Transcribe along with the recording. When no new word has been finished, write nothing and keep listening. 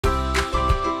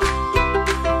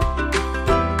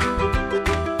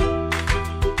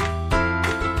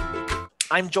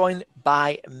I'm joined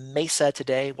by Mesa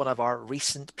today, one of our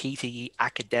recent PTE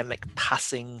academic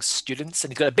passing students,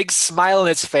 and he's got a big smile on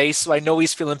his face, so I know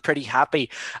he's feeling pretty happy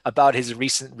about his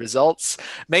recent results.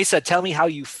 Mesa, tell me how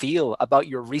you feel about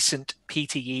your recent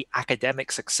PTE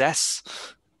academic success.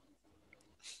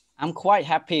 I'm quite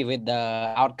happy with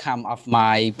the outcome of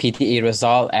my PTE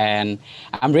result, and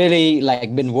I'm really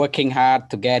been working hard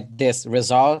to get this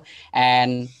result.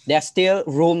 And there's still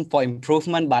room for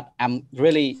improvement, but I'm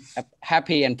really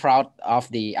happy and proud of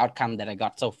the outcome that I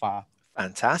got so far.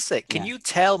 Fantastic. Can Yeah. you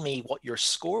tell me what your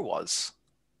score was?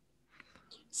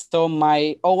 So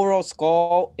my overall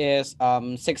score is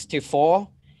 64,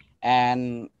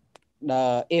 and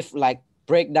if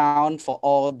breakdown for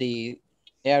all the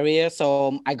areas,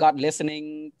 so I got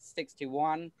listening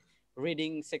 61,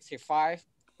 reading 65,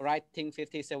 writing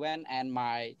 57, and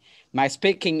my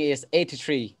speaking is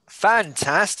 83.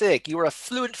 Fantastic. You were a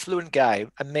fluent guy.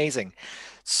 Amazing.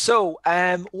 So,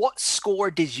 what score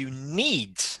did you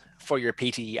need for your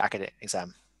PTE academic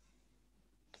exam?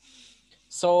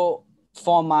 So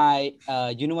for my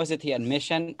university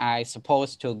admission, I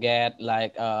supposed to get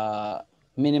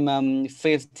minimum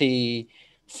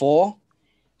 54.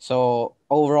 So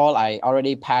overall, I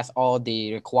already passed all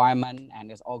the requirement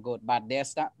and it's all good. But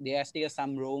there's still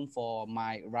some room for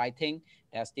my writing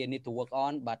that I still need to work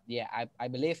on. But yeah, I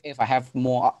believe if I have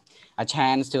more a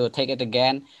chance to take it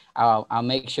again, I'll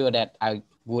make sure that I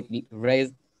would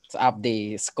raise up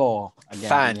the score again.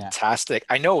 Yeah. Fantastic.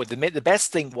 I know the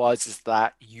best thing was is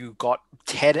that you got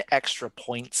 10 extra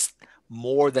points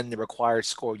more than the required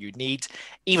score you need.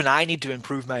 Even I need to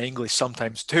improve my English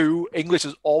sometimes too. English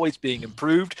is always being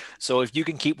improved. So if you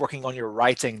can keep working on your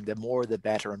writing, the more the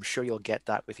better. I'm sure you'll get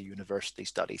that with your university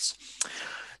studies.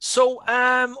 So,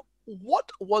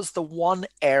 what was the one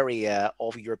area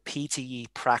of your PTE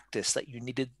practice that you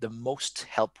needed the most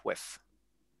help with?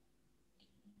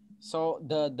 So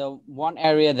the one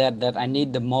area that I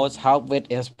need the most help with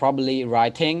is probably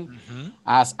writing, Mm-hmm.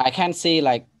 as I can see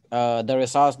the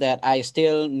results that I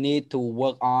still need to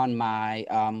work on my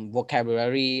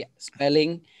vocabulary,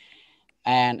 spelling,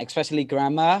 and especially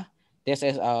grammar. This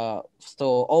is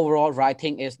so overall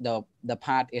writing is the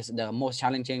part is the most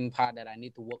challenging part that I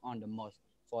need to work on the most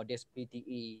for this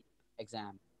PTE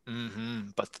exam.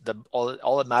 But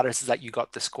all that matters is that you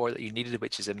got the score that you needed,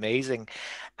 which is amazing.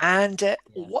 And Yes.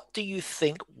 what do you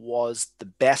think was the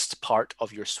best part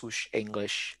of your Swoosh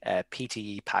English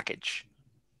PTE package?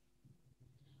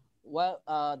 Well,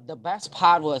 the best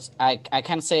part was I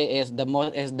can say is the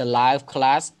most is the live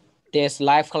class. This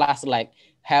live class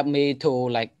help me to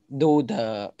do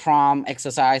the prompt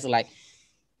exercise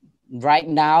right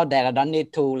now that I don't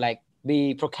need to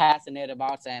be procrastinate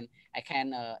about, and I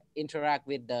can interact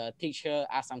with the teacher,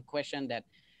 ask some question that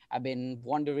I've been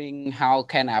wondering how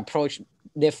can I approach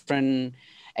different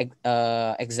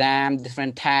exam,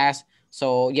 different tasks.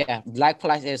 So yeah, live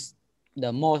class is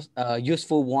the most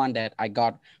useful one that I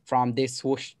got from this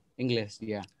Swoosh English.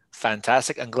 Yeah.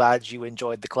 Fantastic. I'm glad you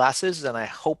enjoyed the classes, and I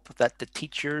hope that the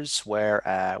teachers were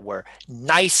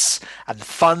nice and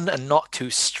fun and not too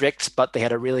strict, but they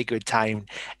had a really good time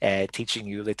teaching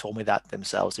you. They told me that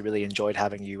themselves. They really enjoyed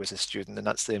having you as a student, and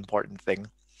that's the important thing.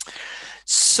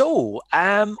 So,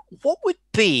 what would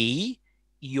be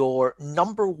your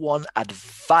number one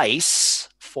advice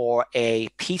for a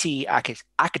PTE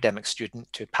academic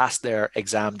student to pass their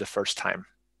exam the first time?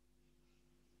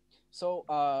 So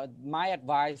my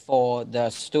advice for the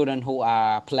student who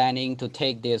are planning to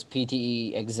take this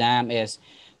PTE exam is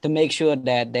to make sure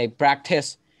that they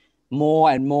practice more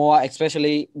and more,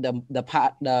 especially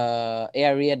the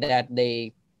area that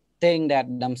they think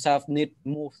that themselves need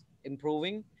more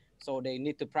improving. So they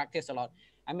need to practice a lot.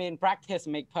 I mean, practice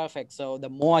make perfect. So the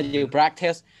more you Mhm.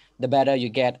 practice, the better you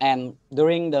get. And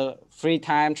during the free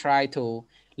time, try to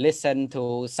listen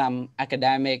to some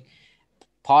academic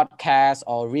podcast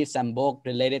or read some book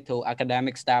related to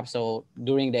academic stuff. So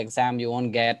during the exam, you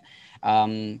won't get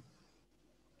um,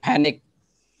 panic.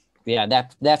 Yeah,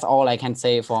 that's all I can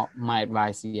say for my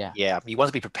advice. Yeah. Yeah, you want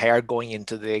to be prepared going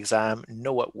into the exam,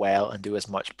 know it well, and do as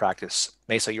much practice.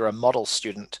 Mesa, you're a model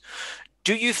student.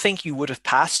 Do you think you would have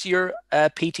passed your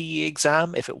PTE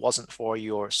exam if it wasn't for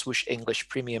your Swoosh English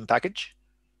Premium package?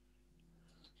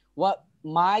 Well,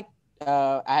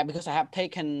 because I have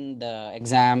taken the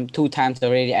exam 2 times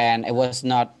already, and it was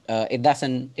not. It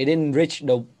didn't reach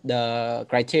the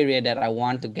criteria that I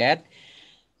want to get.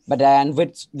 But then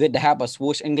with the help of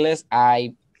Swoosh English,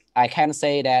 I can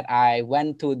say that I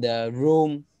went to the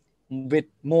room with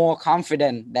more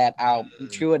confident that I'm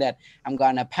Mm. sure that I'm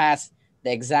gonna pass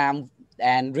the exam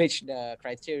and reach the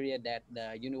criteria that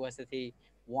the university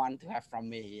want to have from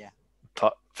me. Yeah.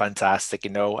 Fantastic.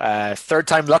 Third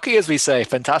time lucky, as we say.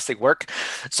 Fantastic work.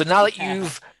 So now that Yeah.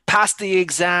 you've passed the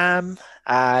exam,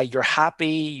 you're happy,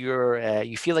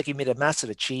 you feel like you made a massive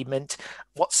achievement.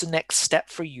 What's the next step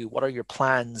for you? What are your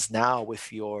plans now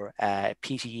with your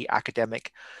PTE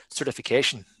academic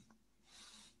certification?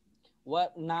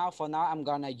 Well, now for now, I'm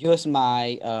gonna use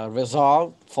my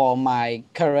result for my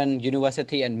current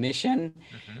university admission,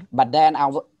 Mhm. but then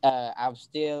I'm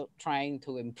still trying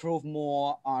to improve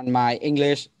more on my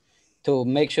English to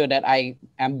make sure that I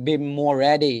am be more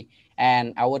ready,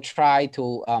 and I will try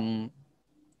to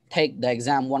take the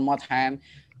exam one more time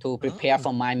to prepare Mm.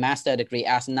 for my master degree.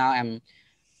 As now I'm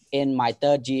in my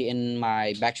third year in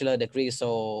my bachelor degree.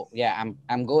 So yeah,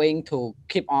 I'm going to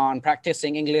keep on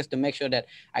practicing English to make sure that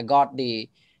I got the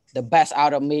best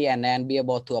out of me and then be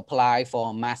able to apply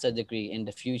for a master degree in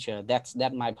the future. That's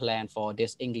my plan for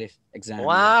this English exam. Yeah.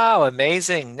 Wow,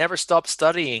 amazing. Never stop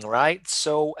studying, right?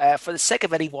 So, for the sake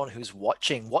of anyone who's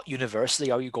watching, what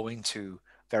university are you going to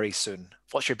very soon?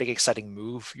 What's your big exciting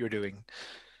move you're doing?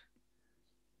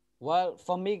 Well,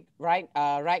 for me, right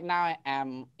now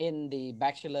I'm in the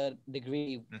bachelor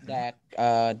degree Hmm. that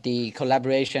the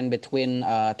collaboration between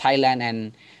Thailand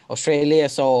and Australia.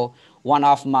 So one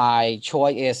of my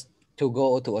choice is to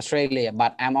go to Australia,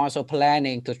 but I'm also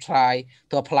planning to try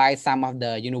to apply some of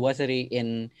the university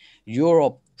in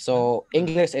Europe. So Mm.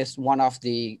 English is one of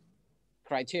the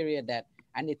criteria that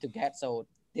I need to get. So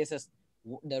this is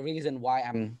the reason why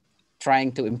I'm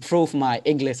trying to improve my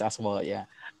English as well. Yeah.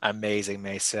 Amazing,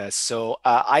 Mesa. So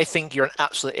I think you're an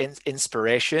absolute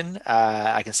inspiration.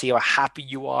 I can see how happy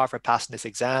you are for passing this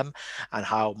exam and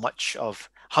how much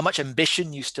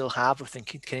ambition you still have within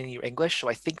continuing your English. So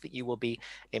I think that you will be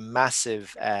a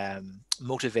massive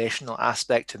motivational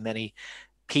aspect to many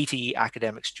PTE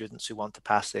academic students who want to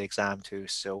pass the exam too.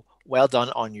 So well done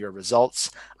on your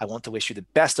results. I want to wish you the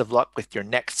best of luck with your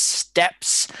next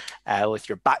steps, with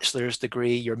your bachelor's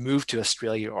degree, your move to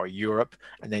Australia or Europe,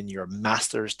 and then your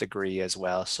master's degree as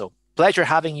well. So pleasure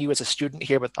having you as a student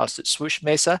here with us at Swoosh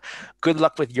Mesa. Good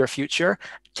luck with your future.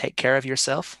 Take care of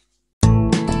yourself.